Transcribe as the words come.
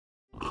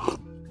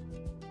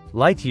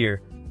Lightyear,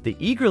 the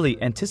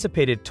eagerly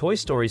anticipated Toy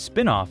Story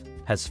spin-off,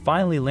 has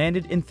finally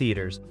landed in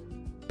theaters.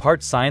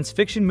 Part science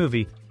fiction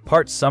movie,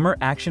 part summer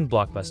action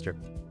blockbuster.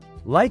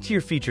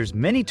 Lightyear features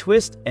many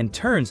twists and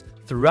turns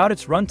throughout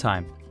its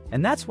runtime,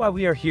 and that's why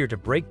we are here to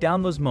break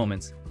down those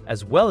moments,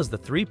 as well as the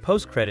 3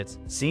 post-credits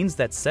scenes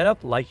that set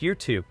up Lightyear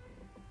 2.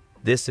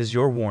 This is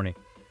your warning.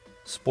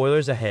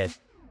 Spoilers ahead.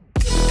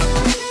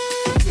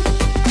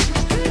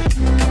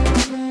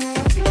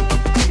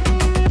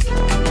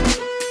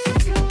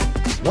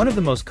 One of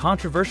the most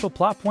controversial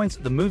plot points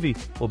of the movie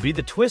will be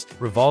the twist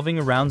revolving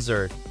around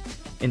Zurg.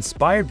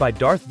 Inspired by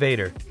Darth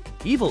Vader,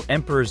 evil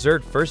Emperor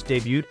Zurg first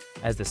debuted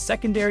as the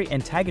secondary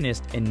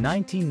antagonist in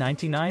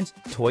 1999's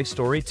Toy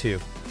Story 2.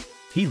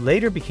 He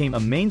later became a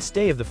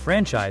mainstay of the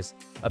franchise,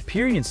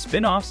 appearing in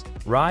spin-offs,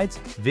 rides,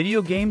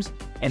 video games,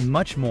 and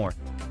much more.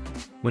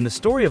 When the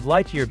story of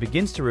Lightyear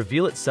begins to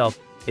reveal itself,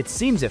 it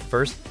seems at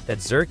first that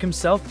Zurg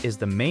himself is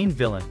the main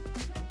villain.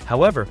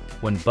 However,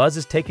 when Buzz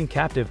is taken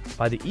captive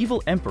by the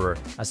evil Emperor,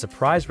 a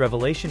surprise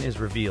revelation is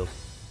revealed.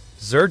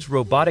 Zurg's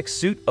robotic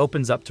suit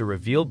opens up to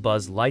reveal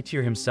Buzz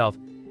Lightyear himself,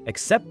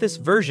 except this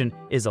version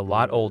is a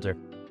lot older.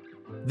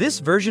 This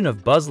version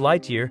of Buzz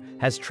Lightyear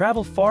has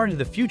traveled far into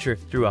the future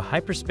through a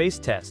hyperspace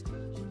test.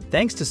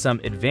 Thanks to some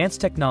advanced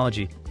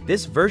technology,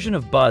 this version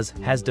of Buzz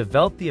has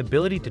developed the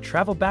ability to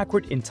travel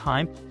backward in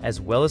time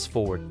as well as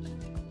forward.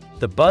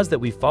 The Buzz that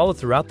we follow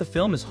throughout the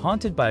film is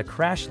haunted by a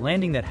crash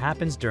landing that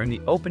happens during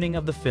the opening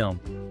of the film.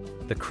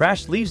 The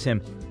crash leaves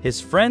him, his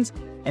friends,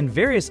 and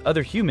various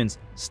other humans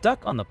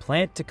stuck on the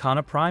planet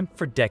Takana Prime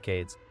for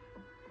decades.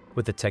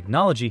 With the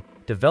technology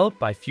developed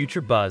by future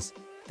Buzz,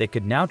 they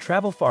could now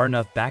travel far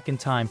enough back in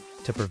time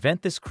to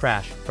prevent this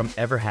crash from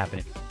ever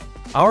happening.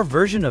 Our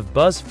version of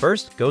Buzz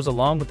first goes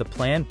along with the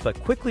plan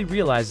but quickly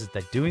realizes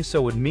that doing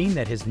so would mean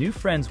that his new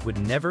friends would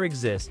never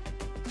exist.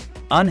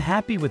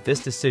 Unhappy with this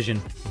decision,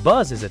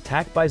 Buzz is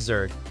attacked by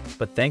Zurg,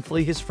 but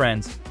thankfully his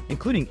friends,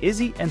 including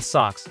Izzy and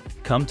Socks,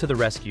 come to the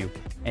rescue,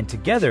 and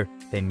together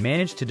they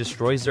manage to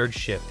destroy Zurg's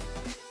ship.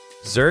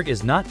 Zurg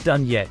is not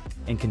done yet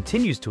and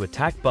continues to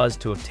attack Buzz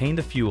to obtain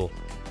the fuel,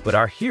 but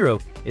our hero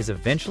is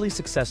eventually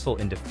successful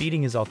in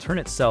defeating his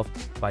alternate self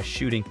by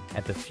shooting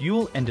at the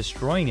fuel and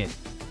destroying it,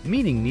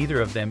 meaning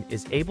neither of them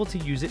is able to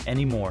use it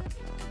anymore.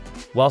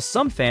 While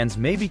some fans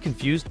may be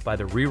confused by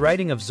the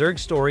rewriting of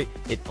Zurg's story,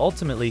 it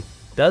ultimately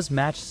does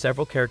match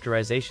several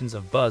characterizations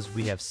of Buzz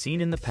we have seen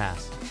in the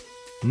past.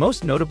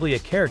 Most notably a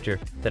character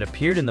that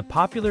appeared in the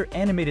popular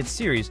animated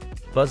series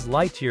Buzz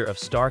Lightyear of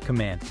Star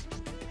Command.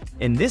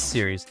 In this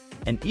series,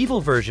 an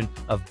evil version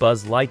of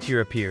Buzz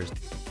Lightyear appears.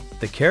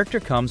 The character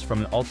comes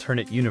from an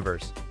alternate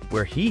universe,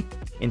 where he,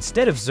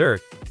 instead of Zurg,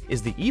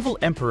 is the evil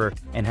emperor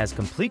and has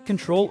complete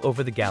control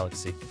over the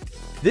galaxy.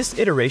 This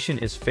iteration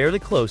is fairly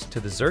close to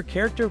the Zurg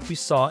character we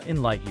saw in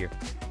Lightyear.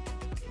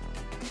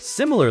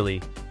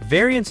 Similarly,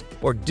 variants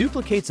or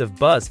duplicates of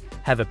Buzz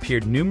have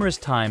appeared numerous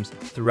times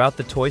throughout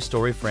the Toy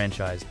Story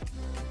franchise.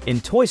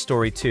 In Toy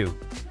Story 2,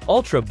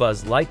 Ultra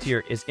Buzz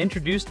Lightyear is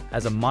introduced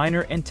as a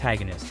minor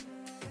antagonist.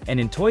 And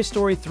in Toy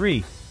Story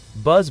 3,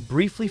 Buzz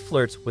briefly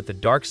flirts with the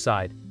dark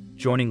side,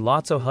 joining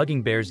Lotso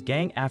Hugging Bear's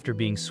gang after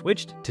being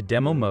switched to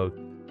demo mode.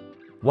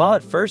 While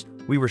at first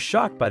we were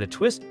shocked by the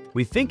twist,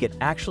 we think it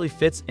actually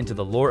fits into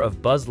the lore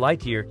of Buzz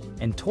Lightyear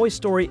and Toy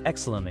Story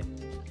excellently.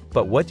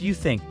 But what do you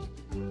think?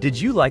 Did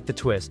you like the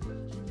twist?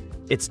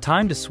 It's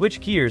time to switch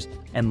gears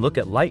and look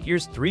at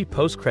Lightyear's 3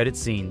 post-credit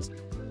scenes.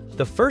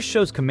 The first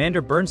shows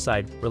Commander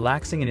Burnside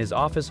relaxing in his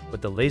office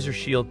with the laser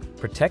shield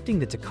protecting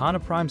the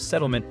Takana Prime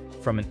settlement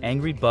from an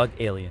angry bug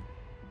alien.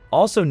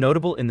 Also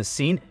notable in the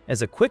scene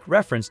is a quick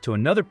reference to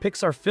another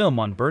Pixar film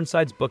on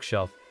Burnside's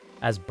bookshelf,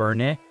 as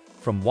Bernie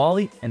from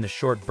WALL-E and the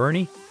short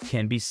Bernie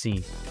can be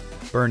seen.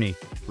 Bernie,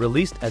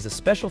 released as a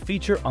special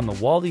feature on the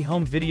WALL-E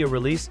home video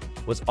release,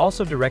 was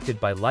also directed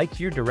by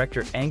Lightyear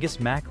director Angus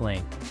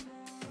MacLane.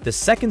 The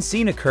second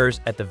scene occurs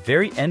at the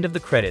very end of the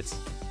credits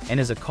and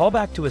is a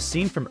callback to a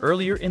scene from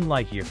earlier in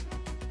Lightyear.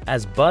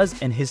 As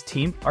Buzz and his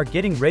team are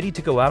getting ready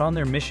to go out on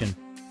their mission,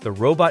 the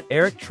robot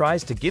Eric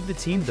tries to give the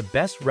team the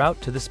best route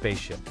to the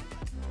spaceship.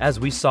 As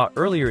we saw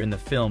earlier in the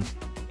film,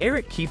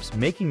 Eric keeps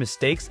making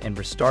mistakes and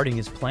restarting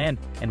his plan,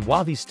 and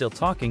while he's still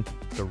talking,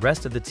 the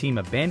rest of the team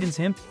abandons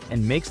him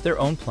and makes their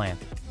own plan.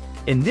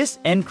 In this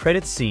end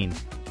credits scene,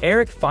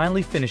 Eric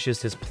finally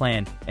finishes his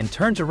plan and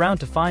turns around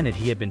to find that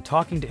he had been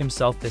talking to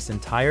himself this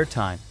entire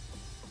time.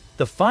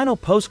 The final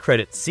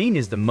post-credit scene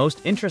is the most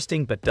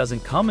interesting but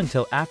doesn't come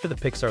until after the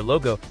Pixar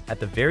logo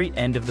at the very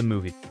end of the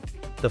movie.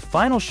 The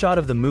final shot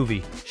of the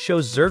movie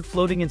shows Zurg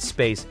floating in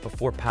space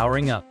before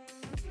powering up,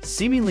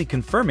 seemingly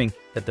confirming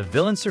that the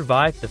villain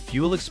survived the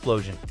fuel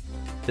explosion.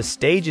 The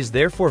stage is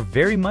therefore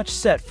very much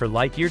set for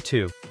Lightyear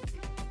 2.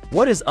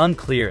 What is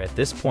unclear at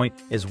this point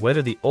is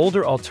whether the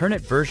older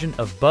alternate version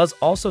of Buzz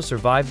also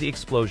survived the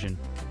explosion,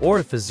 or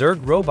if the Zurg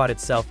robot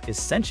itself is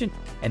sentient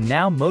and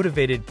now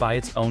motivated by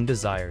its own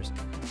desires.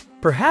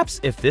 Perhaps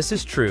if this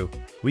is true,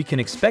 we can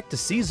expect to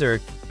see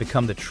Zurg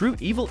become the true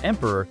evil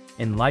emperor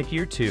in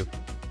Lightyear 2.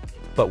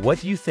 But what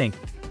do you think?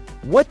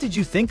 What did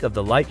you think of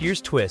the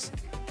Lightyear's twist?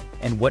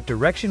 And what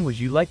direction would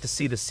you like to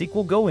see the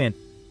sequel go in?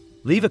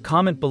 Leave a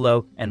comment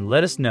below and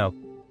let us know.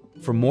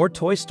 For more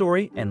Toy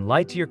Story and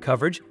Lightyear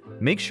coverage,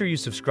 make sure you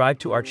subscribe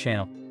to our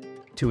channel.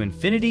 To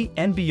infinity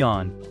and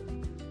beyond.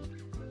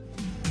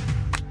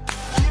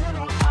 You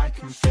know I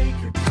can fake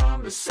a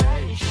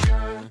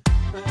conversation,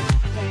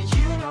 and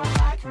you know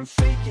I can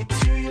fake it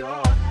to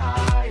your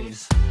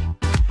eyes,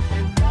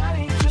 and that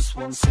ain't just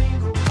one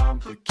single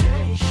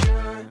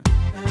complication.